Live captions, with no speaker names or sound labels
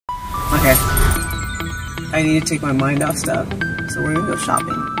I need to take my mind off stuff. So we're gonna go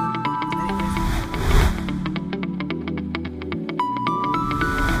shopping.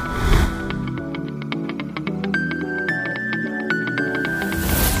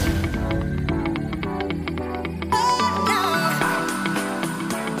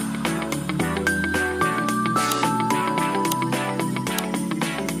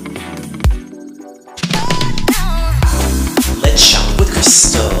 Let's shop with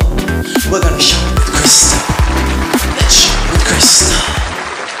Crystal. We're gonna shop with Crystal. Let's shop with Crystal.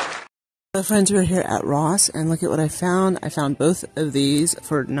 My friends, we're here at Ross, and look at what I found. I found both of these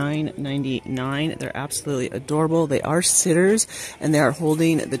for $9.99. They're absolutely adorable. They are sitters, and they are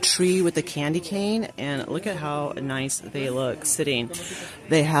holding the tree with the candy cane, and look at how nice they look sitting.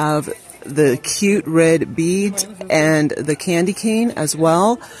 They have the cute red beads and the candy cane as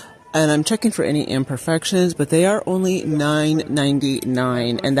well. And I'm checking for any imperfections, but they are only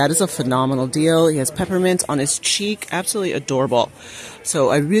 $9.99, and that is a phenomenal deal. He has peppermints on his cheek, absolutely adorable.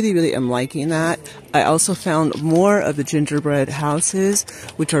 So I really, really am liking that. I also found more of the gingerbread houses,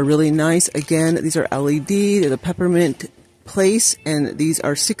 which are really nice. Again, these are LED, they're the peppermint place, and these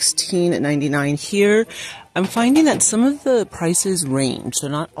are $16.99 here. I'm finding that some of the prices range. They're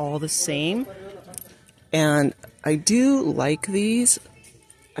not all the same, and I do like these.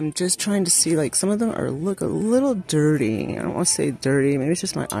 I'm just trying to see, like, some of them look a little dirty. I don't want to say dirty. Maybe it's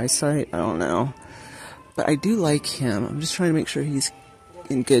just my eyesight. I don't know. But I do like him. I'm just trying to make sure he's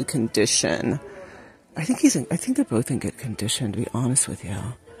in good condition. I think they're both in good condition, to be honest with you.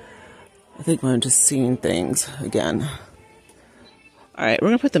 I think I'm just seeing things again. All right, we're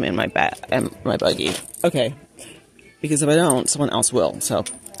going to put them in my buggy. Okay. Because if I don't, someone else will. So,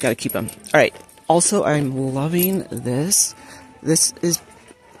 got to keep them. All right. Also, I'm loving this.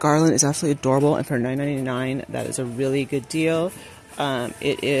 Garland is absolutely adorable, and for $9.99, that is a really good deal.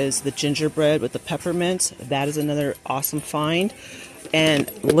 It is the gingerbread with the peppermints. That is another awesome find.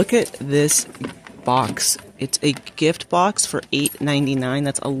 And look at this box. It's a gift box for $8.99.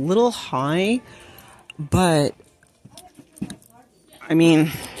 That's a little high, but I mean,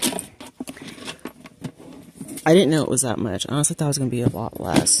 I didn't know it was that much. I honestly thought it was going to be a lot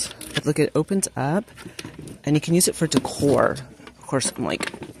less. But look, it opens up, and you can use it for decor. Of course, I'm like,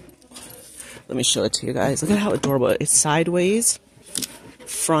 let me show it to you guys. Look at how adorable it is. It's sideways,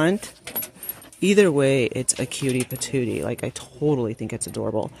 front. Either way, it's a cutie patootie. Like, I totally think it's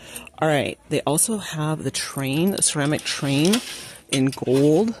adorable. All right, they also have the train, a ceramic train in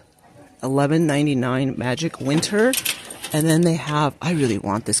gold, $11.99 Magic Winter. And then they have, I really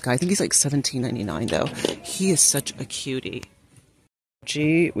want this guy. I think he's like $17.99 though. He is such a cutie.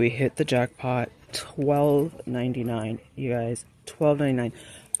 Gee, we hit the jackpot. $12.99, you guys. $12.99.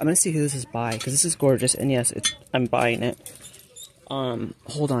 I'm gonna see who this is by, because this is gorgeous, and yes, I'm buying it.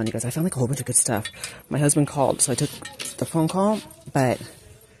 Hold on, you guys. I found like a whole bunch of good stuff. My husband called, so I took the phone call, but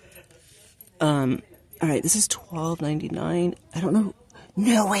all right, this is $12.99. I don't know.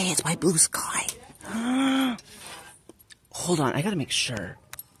 No way, it's by Blue Sky. Hold on, I gotta make sure.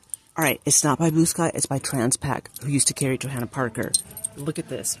 All right, it's not by Blue Sky, it's by Transpac, who used to carry Johanna Parker. Look at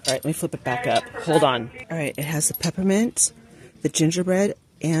this. All right, let me flip it back up. Hold on. All right, it has the peppermint, the gingerbread,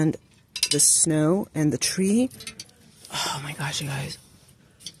 and the snow, and the tree. Oh my gosh, you guys.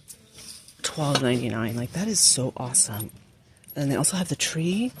 $12.99. Like, that is so awesome. And they also have the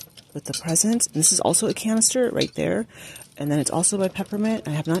tree with the presents. And this is also a canister right there. And then it's also by Peppermint.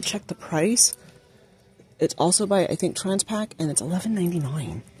 I have not checked the price. It's also by, I think, Transpac, and it's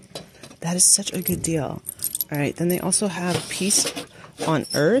 $11.99. That is such a good deal. All right, then they also have Peace on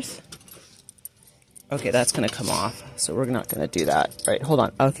Earth. Okay, that's going to come off, so we're not going to do that. All right, hold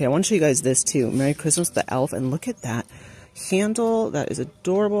on. Okay, I want to show you guys this, too. Merry Christmas, the elf, and look at that handle. That is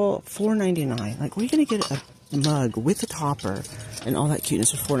adorable. $4.99. Like, where are you going to get a mug with a topper and all that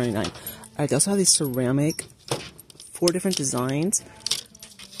cuteness for $4.99? All right, they also have these ceramic, 4 different designs.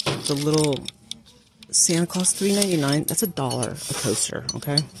 The little Santa Claus, $3.99. That's $1 a coaster,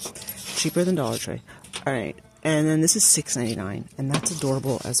 okay? Cheaper than Dollar Tree. All right, and then this is $6.99, and that's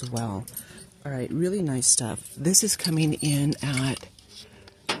adorable as well. All right, really nice stuff. This is coming in at,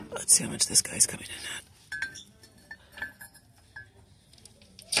 let's see how much this guy's coming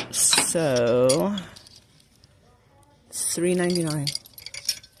in at. So, $3.99.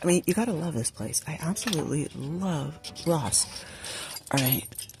 I mean, you gotta love this place. I absolutely love Ross. All right,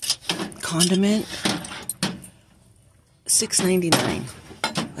 condiment, $6.99.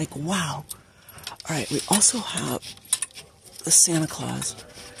 Like, wow. All right, we also have the Santa Claus.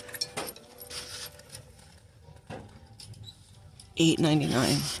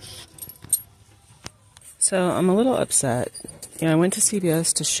 $8.99. So I'm a little upset. You know, I went to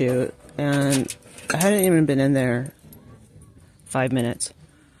CBS to shoot, and I hadn't even been in there 5 minutes.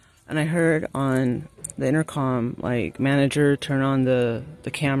 And I heard on the intercom, like, manager, turn on the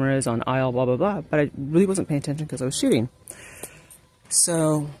cameras on aisle, blah, blah, blah. But I really wasn't paying attention because I was shooting.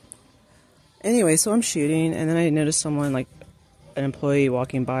 So, anyway, so I'm shooting, and then I noticed someone, like, an employee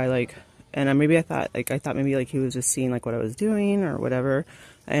walking by, like, and I thought maybe, like, he was just seeing, like, what I was doing or whatever.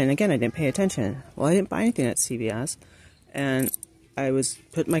 And again, I didn't pay attention. Well, I didn't buy anything at CVS. And I was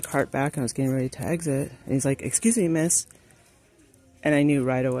putting my cart back, and I was getting ready to exit. And he's like, "Excuse me, miss." And I knew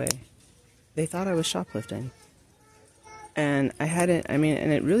right away. They thought I was shoplifting. And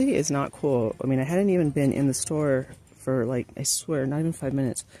and it really is not cool. I mean, I hadn't even been in the store for, like, I swear, not even 5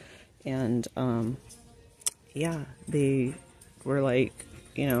 minutes. And, yeah, they were like,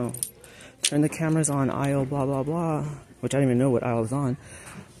 you know, turn the cameras on aisle, blah, blah, blah, which I didn't even know what aisle I was on.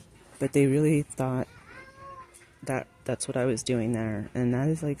 But they really thought that that's what I was doing there. And that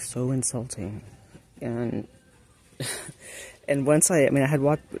is, like, so insulting. And, and once I'd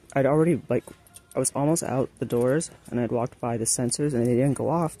already, like, I was almost out the doors, and I'd walked by the sensors, and they didn't go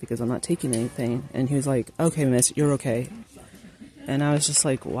off because I'm not taking anything. And he was like, "Okay, miss, you're okay." And I was just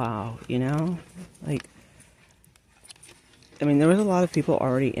like, wow, you know? Like, I mean, there was a lot of people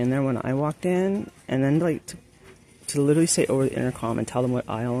already in there when I walked in, and then, like, to literally say over the intercom and tell them what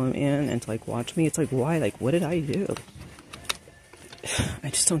aisle I'm in and to, like, watch me, it's like, why? Like, what did I do? I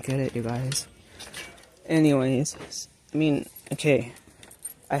just don't get it, you guys. Anyways, I mean, okay,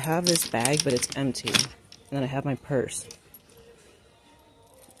 I have this bag, but it's empty, and then I have my purse.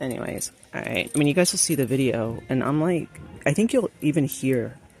 Anyways, alright, I mean, you guys will see the video, and I'm like, I think you'll even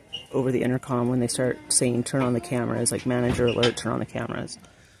hear over the intercom when they start saying, turn on the cameras, like, manager alert, turn on the cameras.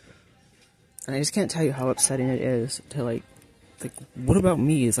 And I just can't tell you how upsetting it is to, like, what about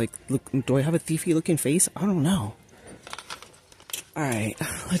me? Is, like, look, do I have a thiefy looking face? I don't know. Alright,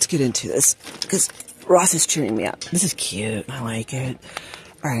 let's get into this, because Ross is cheering me up. This is cute, I like it.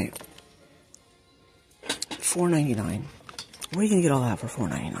 Alright. $4.99. Where are you gonna get all that for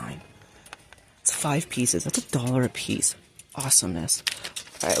 $4.99? It's 5 pieces. That's $1 a piece. Awesomeness.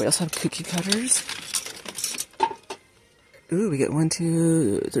 Alright, we also have cookie cutters. Ooh, we get 1,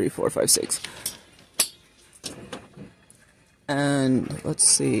 2, 3, 4, 5, 6. And let's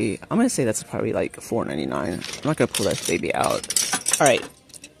see. I'm gonna say that's probably like $4.99. I'm not gonna pull that baby out. Alright.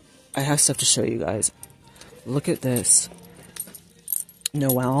 I have stuff to show you guys. Look at this.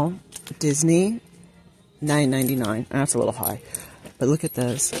 Noel, Disney, $9.99. That's a little high. But look at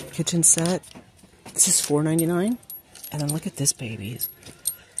this. Kitchen set. This is $4.99. And then look at this, babies.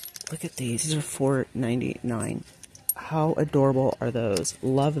 Look at these. These are $4.99. How adorable are those?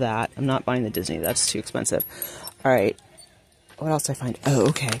 Love that. I'm not buying the Disney. That's too expensive. Alright. What else did I find? Oh,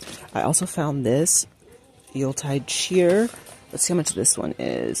 okay. I also found this Yuletide cheer. Let's see how much this one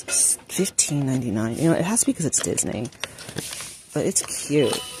is. $15.99. You know, it has to be because it's Disney. But it's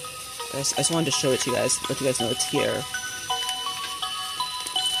cute. I just wanted to show it to you guys. Let you guys know it's here.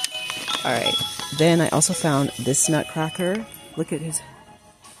 Alright. Then I also found this nutcracker. Look at him.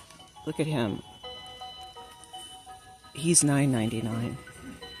 He's $9.99.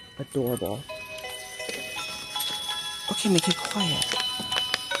 Adorable. Okay, make it quiet.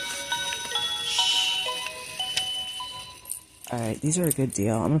 Shh. Alright, these are a good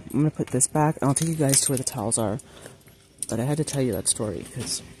deal. I'm gonna put this back, and I'll take you guys to where the towels are. But I had to tell you that story,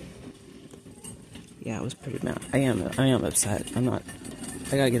 because, yeah, it was pretty mad. I am upset. I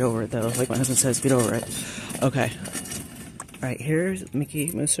gotta get over it, though. Like my husband says, get over it. Okay. Alright, here's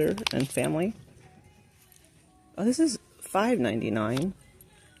Mickey, Mooser, and family. Oh, this is $5.99. Am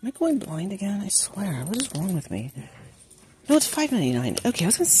I going blind again? I swear. What is wrong with me? No, it's $5.99. Okay, I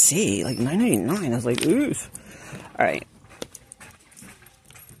was gonna say, like, $9.99. I was like, oof. Alright.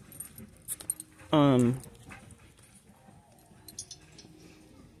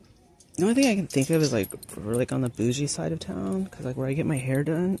 The only thing I can think of is, like, we're, like, on the bougie side of town, because, like, where I get my hair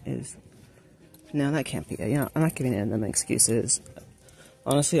done is... No, that can't be it. Yeah, I'm not giving them excuses.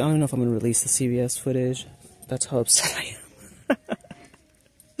 Honestly, I don't know if I'm going to release the CVS footage. That's how upset I am.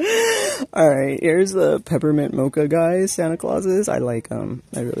 Alright, here's the peppermint mocha guys, Santa Clauses. I like them.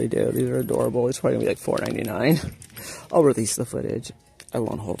 I really do. These are adorable. It's probably going to be like $4.99. I'll release the footage. I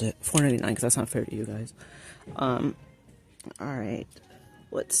won't hold it. $4.99, because that's not fair to you guys. Alright.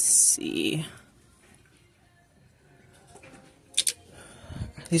 Let's see.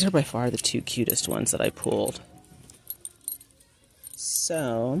 These are by far the 2 cutest ones that I pulled.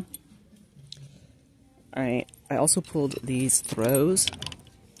 So, alright, I also pulled these throws.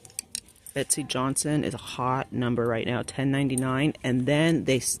 Betsy Johnson is a hot number right now, $10.99. And then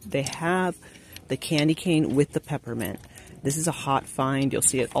they have the candy cane with the peppermint. This is a hot find. You'll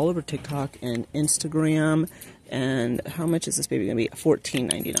see it all over TikTok and Instagram. And how much is this baby going to be?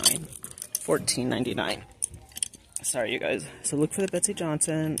 $14.99. $14.99. Sorry, you guys. So look for the Betsy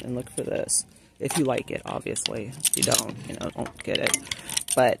Johnson and look for this. If you like it, obviously. If you don't, you know, don't get it.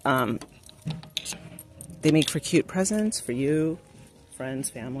 But they make for cute presents for you, friends,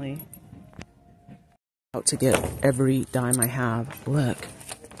 family. Out to get every dime I have. Look.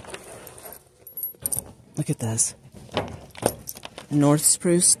 Look at this. North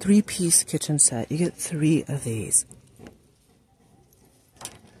Spruce 3-piece kitchen set. You get 3 of these.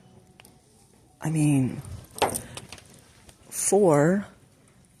 I mean, for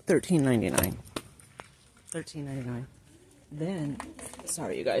 $13.99. $13.99. Then,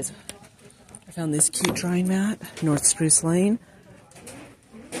 sorry you guys, I found this cute drying mat, North Spruce Lane.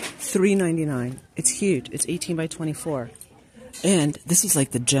 $3.99. It's huge. It's 18 by 24. And this is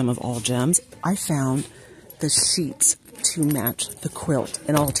like the gem of all gems. I found the sheets to match the quilt.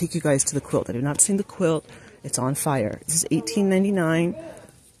 And I'll take you guys to the quilt. I have not seen the quilt. It's on fire. This is $18.99.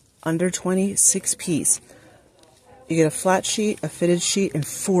 Under 20, 6-piece. You get a flat sheet, a fitted sheet, and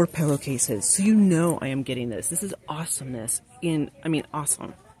 4 pillowcases. So you know I am getting this. This is awesomeness.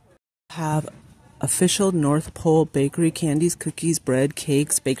 Awesome. Have official North Pole Bakery candies, cookies, bread,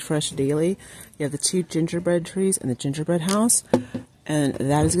 cakes, baked fresh daily. You have the 2 gingerbread trees and the gingerbread house. And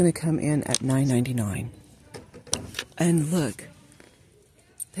that is going to come in at $9.99. And look,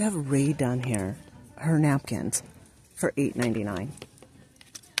 they have Raid down here. Her napkins for $8.99.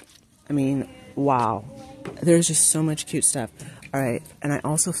 I mean, wow. There's just so much cute stuff. All right, and I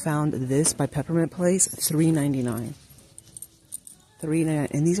also found this by Peppermint Place, $3.99.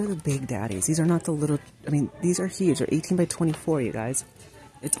 $3.99, and these are the big daddies. These are not the little, these are huge. They're 18 by 24, you guys.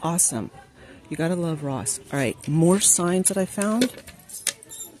 It's awesome. You gotta love Ross. All right, more signs that I found.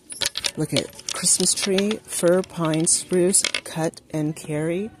 Look at Christmas tree, fir, pine, spruce, cut and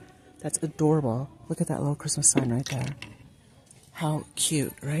carry. That's adorable. Look at that little Christmas sign right there. How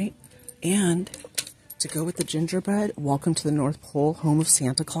cute, right? And to go with the gingerbread, welcome to the North Pole, home of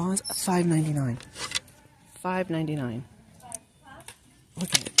Santa Claus, $5.99. $5.99.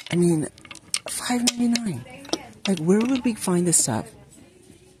 Look at it. $5.99. Like, where would we find this stuff?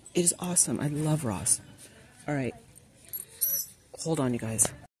 It is awesome. I love Ross. All right. Hold on, you guys.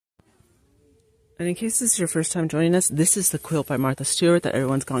 And in case this is your first time joining us, this is the quilt by Martha Stewart that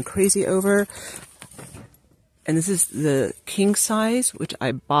everyone's gone crazy over. And this is the king size, which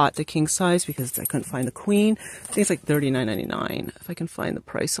I bought the king size because I couldn't find the queen. I think it's like $39.99. If I can find the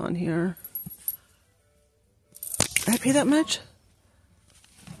price on here. Did I pay that much?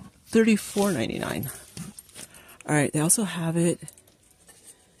 $34.99. All right, they also have it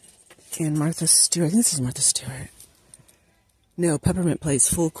in Martha Stewart. I think this is Martha Stewart. No, Peppermint Place,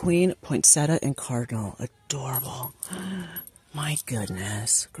 full queen, poinsettia, and cardinal. Adorable. My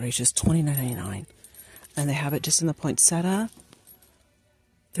goodness gracious, $29.99. And they have it just in the poinsettia,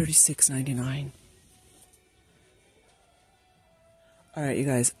 $36.99. All right, you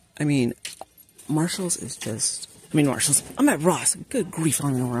guys. Marshall's is just... Marshall's. I'm at Ross. Good grief, I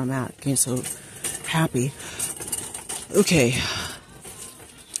don't know where I'm at. Getting so happy. Okay.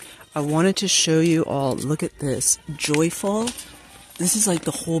 I wanted to show you all. Look at this. Joyful. This is like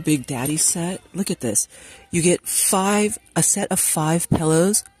the whole Big Daddy set. Look at this. You get a set of 5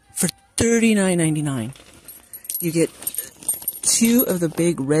 pillows for $39.99. You get 2 of the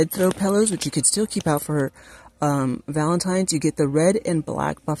big red throw pillows, which you could still keep out for Valentine's. You get the red and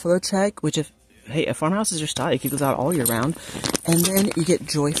black buffalo check, which if farmhouse is your style, you keep those out all year round. And then you get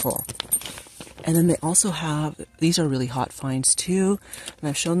Joyful. And then they also have, these are really hot finds too. And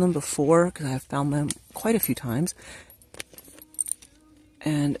I've shown them before because I've found them quite a few times.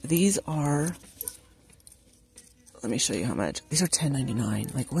 And these are, let me show you how much. These are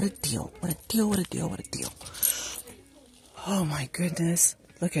 $10.99. Like, what a deal. What a deal, what a deal, what a deal. Oh my goodness.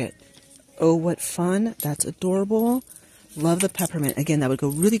 Look at, oh, what fun. That's adorable. Love the peppermint. Again, that would go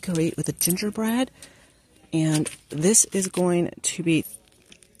really great with the gingerbread. And this is going to be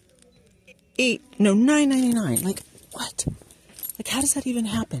 $9.99. Like, what? Like, how does that even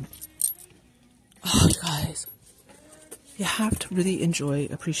happen? Oh, you guys. You have to really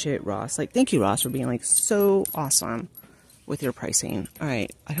appreciate Ross. Like, thank you, Ross, for being, like, so awesome with your pricing. All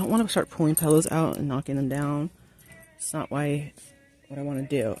right. I don't want to start pulling pillows out and knocking them down. It's not what I want to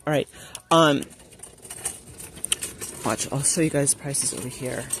do. All right. Watch. I'll show you guys prices over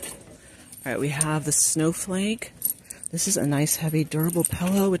here. All right. We have the Snowflake. This is a nice, heavy, durable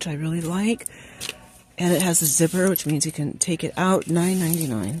pillow, which I really like. And it has a zipper, which means you can take it out.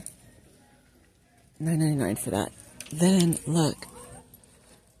 $9.99. $9.99 for that. Then, look.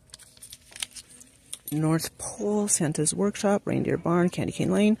 North Pole, Santa's Workshop, Reindeer Barn, Candy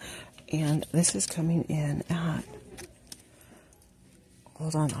Cane Lane. And this is coming in at,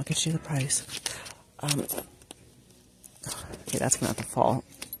 hold on, I'll get you the price. Okay, that's gonna have to fall.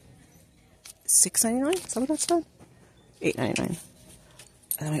 $6.99? Is that what that's done? $8.99. And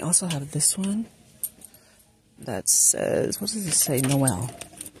then we also have this one that says, what does it say? Noel.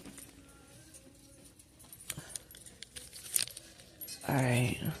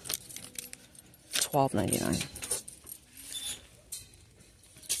 Alright. $12.99.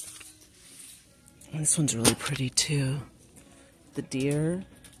 And this one's really pretty too. The deer.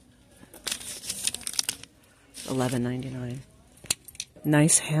 $11.99.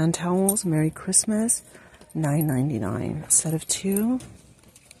 Nice hand towels. Merry Christmas. $9.99. Set of 2.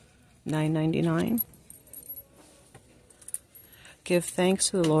 $9.99. Give thanks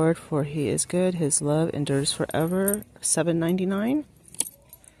to the Lord, for he is good. His love endures forever. $7.99.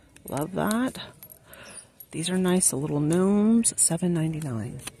 Love that. These are nice, the little gnomes.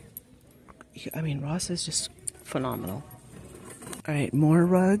 $7.99. I mean, Ross is just phenomenal. Alright, more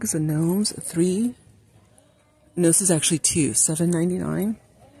rugs and gnomes. 3. No, this is actually 2. $7.99.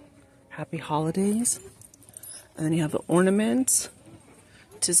 Happy holidays. And then you have the ornaments.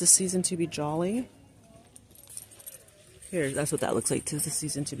 'Tis the season to be jolly. Here, that's what that looks like. 'Tis the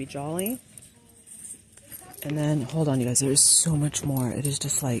season to be jolly. And then, hold on, you guys. There is so much more. It is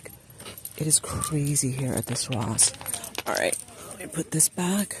just like, it is crazy here at this Ross. Alright, let me put this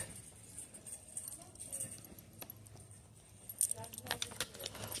back.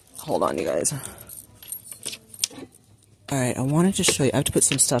 Hold on, you guys. Alright, I wanted to show you. I have to put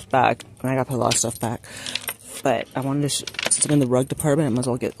some stuff back. I gotta put a lot of stuff back. But I wanted to, since I'm in the rug department, I might as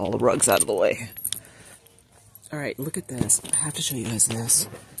well get all the rugs out of the way. Alright, look at this. I have to show you guys this.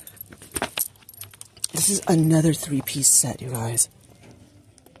 This is another 3-piece set, you guys.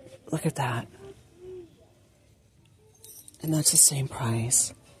 Look at that. And that's the same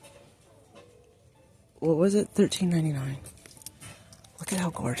price. What was it? $13.99. Look at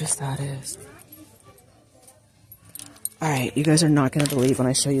how gorgeous that is. Alright, you guys are not going to believe when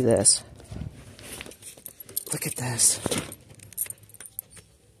I show you this. Look at this.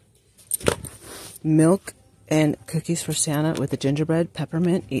 Milk and cookies for Santa with the gingerbread,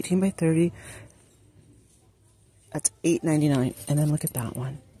 peppermint, 18 by 30. That's $8.99. And then look at that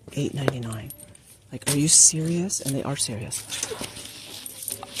one. $8.99. Like, are you serious? And they are serious.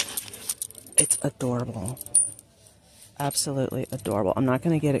 It's adorable. Absolutely adorable. I'm not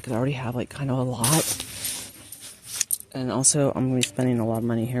going to get it because I already have, like, kind of a lot. And also, I'm going to be spending a lot of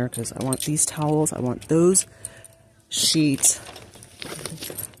money here because I want these towels. I want those sheets.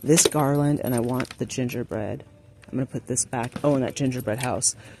 This garland. And I want the gingerbread. I'm going to put this back. Oh, in that gingerbread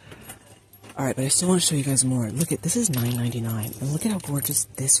house. Alright, but I still want to show you guys more. Look at, this is $9.99. And look at how gorgeous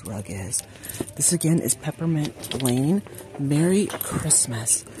this rug is. This again is Peppermint Lane. Merry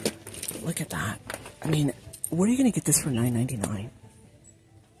Christmas. Look at that. I mean, where are you going to get this for $9.99?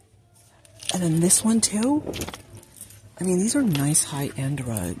 And then this one too? I mean, these are nice high-end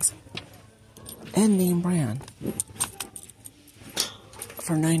rugs. And name brand.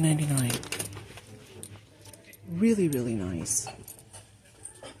 For $9.99. Really, really nice.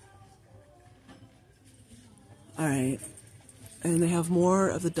 Alright, and they have more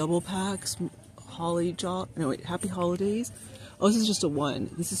of the double packs, Happy Holidays. Oh, this is just a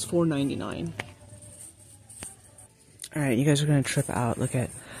 1. This is $4.99. Alright, you guys are going to trip out. Look at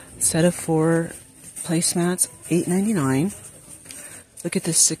set of 4 placemats, $8.99. Look at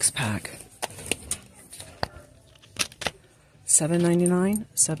this 6-pack. $7.99,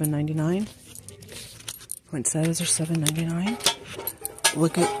 $7.99. Poinsettias are $7.99.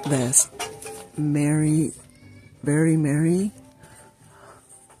 Look at this. Very merry,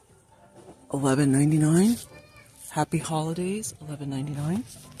 $11.99. Happy Holidays, $11.99.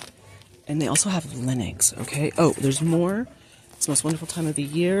 And they also have Linux, okay? Oh, there's more. It's the most wonderful time of the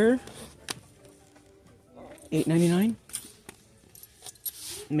year. $8.99.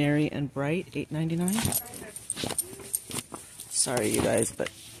 Merry and Bright, $8.99. Sorry, you guys, but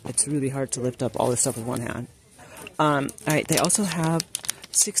it's really hard to lift up all this stuff with one hand. Alright, they also have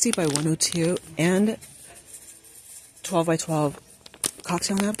 60 by 102 and 12 by 12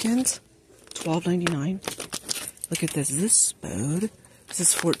 cocktail napkins, $12.99. Look at this. Is this Spode? This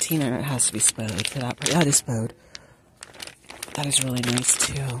is $14, and it has to be Spode for that price. Yeah, it is Spode. That is really nice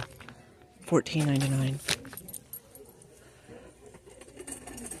too. $14.99.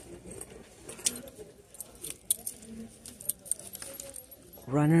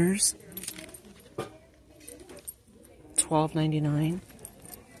 Runners, $12.99.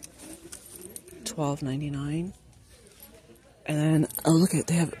 $12.99. And then, oh look at,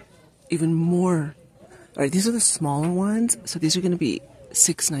 they have even more Alright, these are the smaller ones, so these are going to be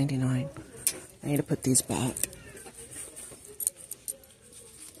 $6.99. I need to put these back.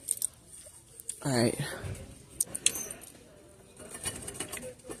 Alright.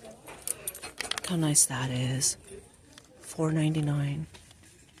 Look how nice that is. $4.99.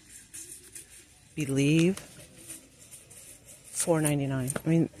 Believe. $4.99. I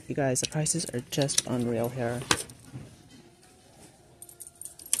mean, you guys, the prices are just unreal here.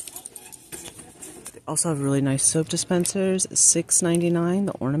 They also have really nice soap dispensers. $6.99,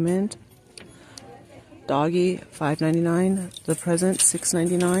 the ornament. Doggy, $5.99. The present,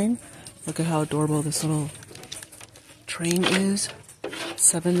 $6.99. Look at how adorable this little train is.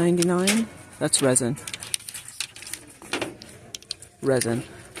 $7.99. That's resin. Resin.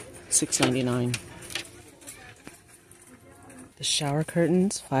 $6.99. The shower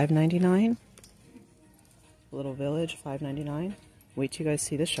curtains, $5.99. Little Village, $5.99. Wait till you guys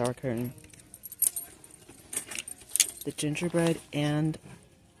see the shower curtain. The gingerbread and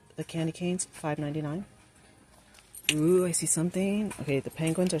the candy canes, $5.99. Ooh, I see something. Okay, the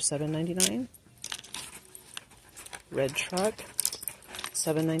penguins are $7.99. Red truck,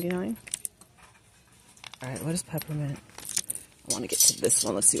 $7.99. Alright, what is peppermint? I want to get to this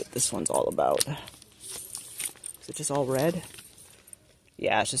one. Let's see what this one's all about. Is it just all red?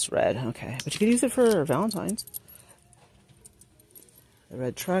 Yeah, it's just red. Okay, but you could use it for Valentine's. The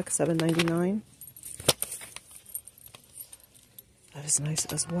red truck, $7.99. That is nice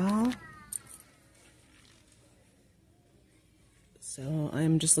as well. So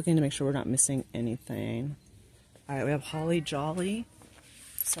I'm just looking to make sure we're not missing anything. Alright, we have Holly Jolly,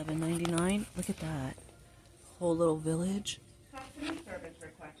 $7.99. Look at that. Whole little village.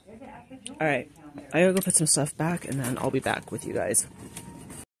 Alright, I gotta go put some stuff back and then I'll be back with you guys.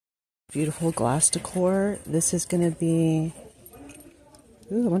 Beautiful glass decor. This is gonna be...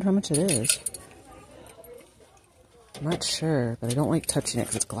 Ooh, I wonder how much it is. I'm not sure, but I don't like touching it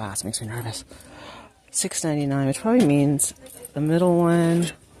because it's glass. It makes me nervous. $6.99, which probably means the middle one,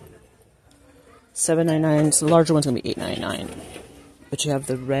 $7.99. So the larger one's gonna be $8.99. But you have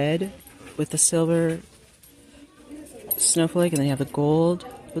the red with the silver snowflake, and then you have the gold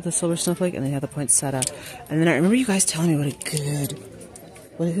with the silver snowflake, and then you have the poinsettia. And then I remember you guys telling me what a good...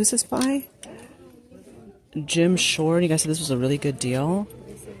 who's this by? Jim Shore. You guys said this was a really good deal.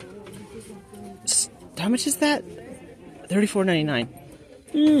 How much is that? $34.99.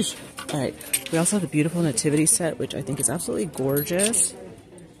 Alright, we also have the beautiful nativity set, which I think is absolutely gorgeous.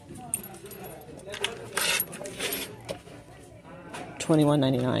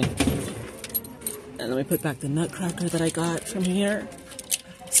 $21.99. And let me put back the nutcracker that I got from here.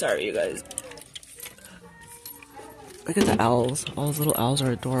 Sorry, you guys. Look at the owls. All those little owls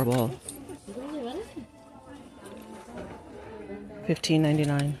are adorable.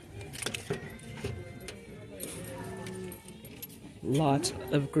 $15.99. Lots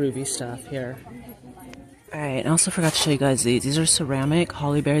of groovy stuff here. Alright, I also forgot to show you guys these. These are ceramic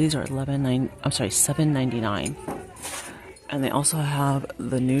holly berry. These are $7.99. And they also have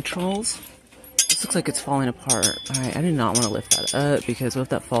the neutrals. This looks like it's falling apart. Alright, I do not want to lift that up because what if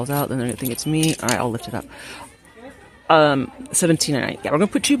that falls out, then they're gonna think it's me. Alright, I'll lift it up. $17.99. Yeah, we're gonna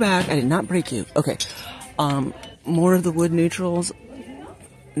put you back. I did not break you. Okay. More of the wood neutrals.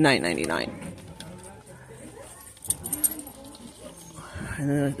 $9.99. And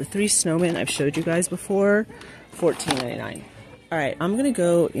then the three snowmen I've showed you guys before, $14.99. Alright, I'm gonna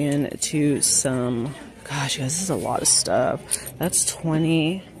go into some... Gosh, guys, this is a lot of stuff. That's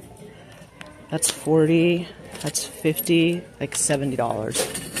 20. That's 40. That's 50. Like $70.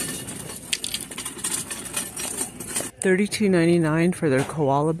 $32.99 for their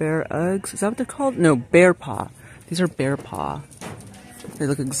koala bear Uggs. Is that what they're called? No, bear paw. These are bear paw. They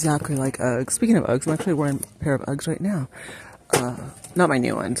look exactly like Uggs. Speaking of Uggs, I'm actually wearing a pair of Uggs right now. Not my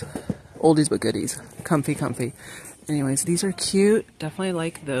new ones. Oldies but goodies. Comfy, comfy. Anyways, these are cute. Definitely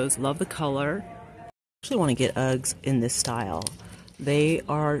like those. Love the color. Actually want to get Uggs in this style. They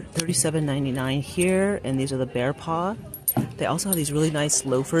are $37.99 here, and these are the bear paw. They also have these really nice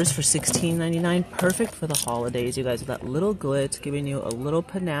loafers for $16.99. Perfect for the holidays, you guys, with that little glitz, giving you a little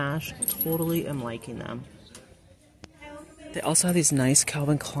panache. Totally am liking them. They also have these nice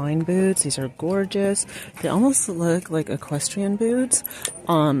Calvin Klein boots. These are gorgeous. They almost look like equestrian boots.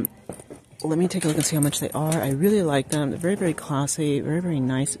 Let me take a look and see how much they are. I really like them. They're very, very classy. Very, very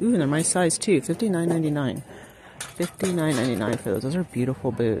nice. Ooh, they're my size too. $59.99. $59.99 for those. Those are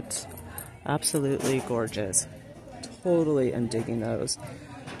beautiful boots. Absolutely gorgeous. Totally am digging those.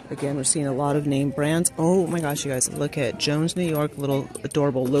 Again, we're seeing a lot of name brands. Oh my gosh, you guys, look at Jones, New York, little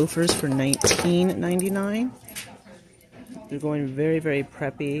adorable loafers for $19.99. They're going very, very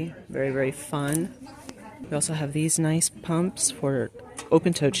preppy. Very, very fun. We also have these nice pumps for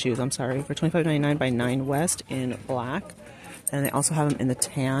open-toed shoes, I'm sorry, for $25.99 by 9 West in black. And they also have them in the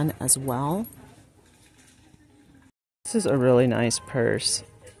tan as well. This is a really nice purse.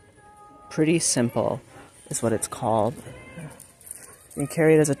 Pretty simple is what it's called. You can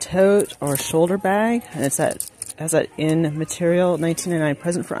carry it as a tote or a shoulder bag, and has that in material, $19.99,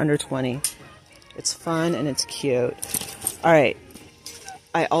 present for under 20. It's fun and it's cute. All right.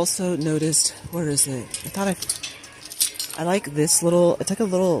 I also noticed, where is it? I like this little, it's like a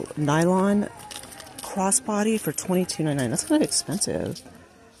little nylon crossbody for $22.99. That's kind of expensive.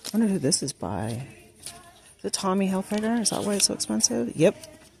 I wonder who this is by. Is it Tommy Hilfiger? Is that why it's so expensive? Yep,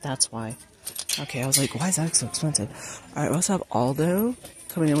 that's why. Okay, I was like, why is that so expensive? All right, we also have Aldo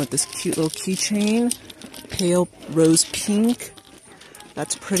coming in with this cute little keychain. Pale rose pink.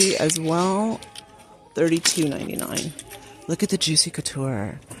 That's pretty as well. $32.99. Look at the Juicy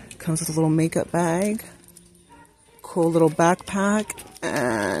Couture. Comes with a little makeup bag. Cool little backpack.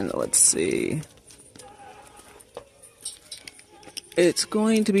 And let's see. It's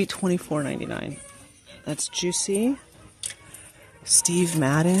going to be $24.99. That's Juicy. Steve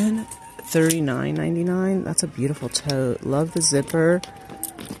Madden. $39.99. That's a beautiful tote. Love the zipper.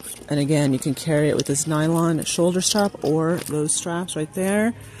 And again, you can carry it with this nylon shoulder strap or those straps right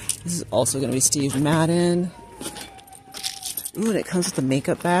there. This is also going to be Steve Madden. Ooh, and it comes with the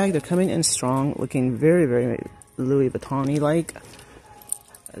makeup bag. They're coming in strong, looking very, very Louis Vuitton-y like.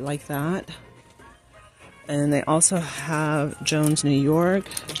 I like that. And they also have Jones, New York.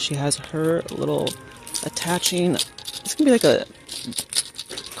 She has her little attaching. It's going to be like a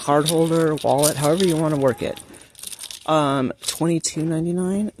card holder, wallet, however you want to work it.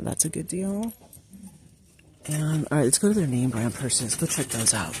 $22.99. That's a good deal. And all right, let's go to their name brand purses. Go check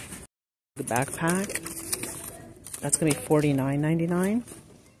those out. The backpack. That's gonna be $49.99.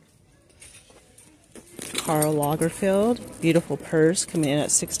 Karl Lagerfeld, beautiful purse, coming in at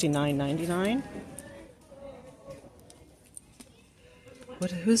 $69.99.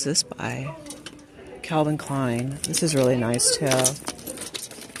 Who's this by? Calvin Klein. This is really nice too.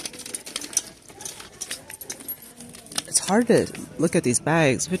 It's hard to look at these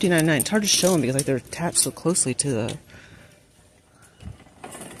bags. $59.99. It's hard to show them because like they're attached so closely to the.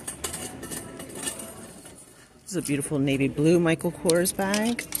 This is a beautiful navy blue Michael Kors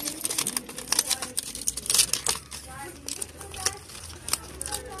bag.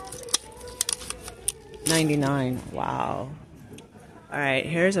 $99. Wow. All right,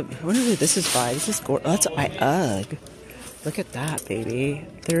 here's a. I wonder who this is by. This is gorgeous. Oh, that's by UGG. Look at that, baby.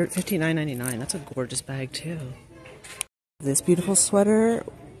 They're $59.99. That's a gorgeous bag too. This beautiful sweater,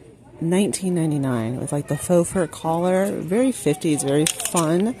 $19.99 with like the faux fur collar. Very 50s, very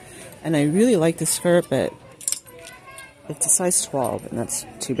fun. And I really like the skirt, but it's a size 12 and that's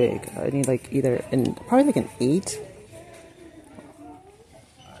too big. I need like probably like an 8.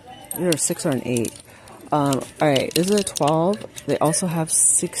 Either a 6 or an 8. Alright, this is a 12. They also have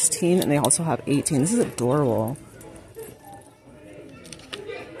 16 and they also have 18. This is adorable.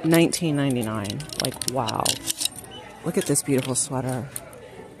 $19.99. Like, wow. Look at this beautiful sweater.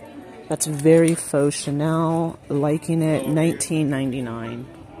 That's very faux Chanel. Liking it. $19.99.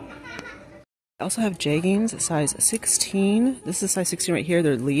 I also have jeggings, size 16. This is size 16 right here.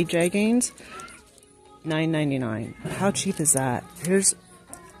 They're lead jeggings. $9.99. How cheap is that? Here's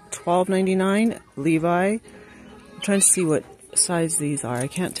 $12.99. Levi. I'm trying to see what size these are. I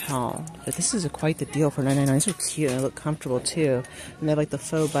can't tell. But this is quite the deal for $9.99. These are cute. They look comfortable too. And they have like the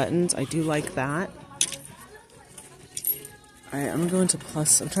faux buttons. I do like that. Alright, I'm trying to go into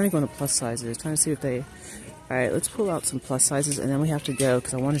plus sizes. Trying to see if they. Alright, let's pull out some plus sizes and then we have to go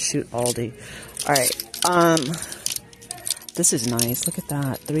because I want to shoot Aldi. Alright, this is nice. Look at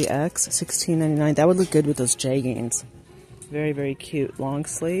that. 3X, $16.99. That would look good with those jeggings. Very, very cute. Long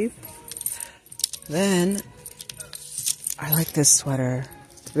sleeve. Then, I like this sweater.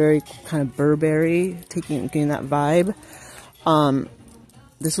 Very kind of Burberry, getting that vibe.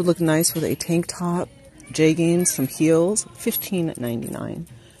 This would look nice with a tank top, jeggings, some heels. $15.99.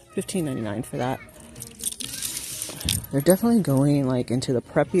 $15.99 for that. They're definitely going like into the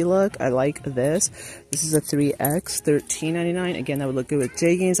preppy look. I like this. This is a 3X, $13.99. Again, that would look good with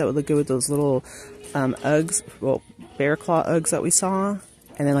jeggings. That would look good with those little Uggs, well, bear claw Uggs that we saw.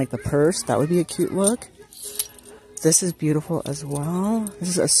 And then like the purse, that would be a cute look. This is beautiful as well. This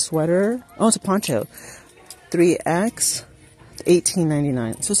is a sweater. Oh, it's a poncho. 3X,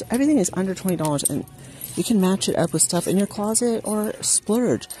 $18.99. So everything is under $20 and you can match it up with stuff in your closet or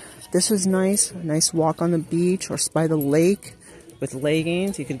splurge. This was nice. Nice walk on the beach or by the lake with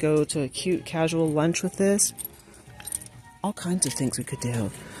leggings. You could go to a cute casual lunch with this. All kinds of things we could do.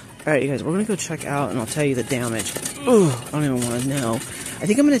 Alright, you guys, we're gonna go check out and I'll tell you the damage. Ooh, I don't even want to know. I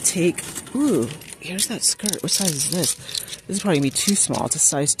think I'm gonna take, ooh, here's that skirt. What size is this? This is probably gonna be too small. It's a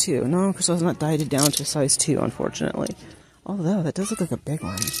size 2. No, Crystal's not dieted down to a size 2, unfortunately. Although, that does look like a big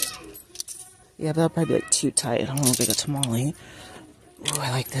one. Yeah, but that'll probably be like too tight. I don't want to look like a tamale. Ooh,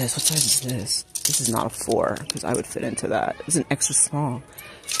 I like this. What size is this? This is not a 4, because I would fit into that. It's an extra small.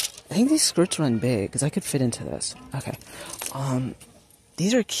 I think these skirts run big, because I could fit into this. Okay.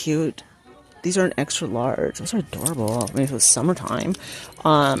 These are cute. These are an extra large. Those are adorable. I mean, if it was summertime.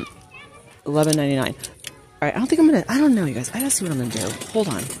 $11.99. Alright, I don't think I'm gonna, I don't know, you guys. I gotta see what I'm gonna do. Hold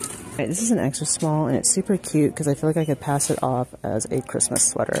on. Alright, this is an extra small, and it's super cute, because I feel like I could pass it off as a Christmas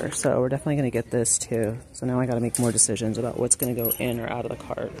sweater. So we're definitely gonna get this, too. So now I gotta make more decisions about what's gonna go in or out of the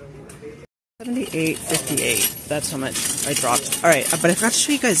cart. $78.58. That's how much I dropped. Alright, but I forgot to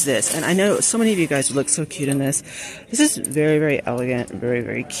show you guys this. And I know so many of you guys would look so cute in this. This is very, very elegant, very,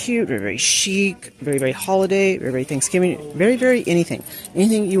 very cute, very, very chic, very, very holiday, very, very Thanksgiving, very, very anything.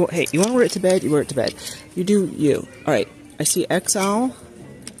 Anything you want. Hey, you want to wear it to bed? You wear it to bed. You do you. Alright, I see XL,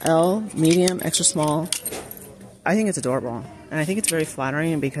 L, medium, extra small. I think it's adorable. And I think it's very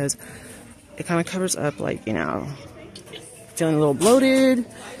flattering because it kind of covers up, like, you know, feeling a little bloated.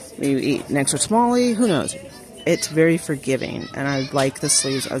 Maybe you eat an extra smally, who knows? It's very forgiving, and I like the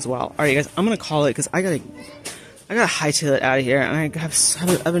sleeves as well. Alright, guys, I'm gonna call it because I gotta hightail it out of here, and I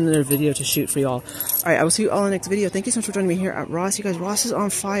have another video to shoot for y'all. Alright, I will see you all in the next video. Thank you so much for joining me here at Ross. You guys, Ross is on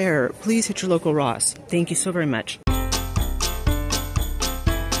fire. Please hit your local Ross. Thank you so very much.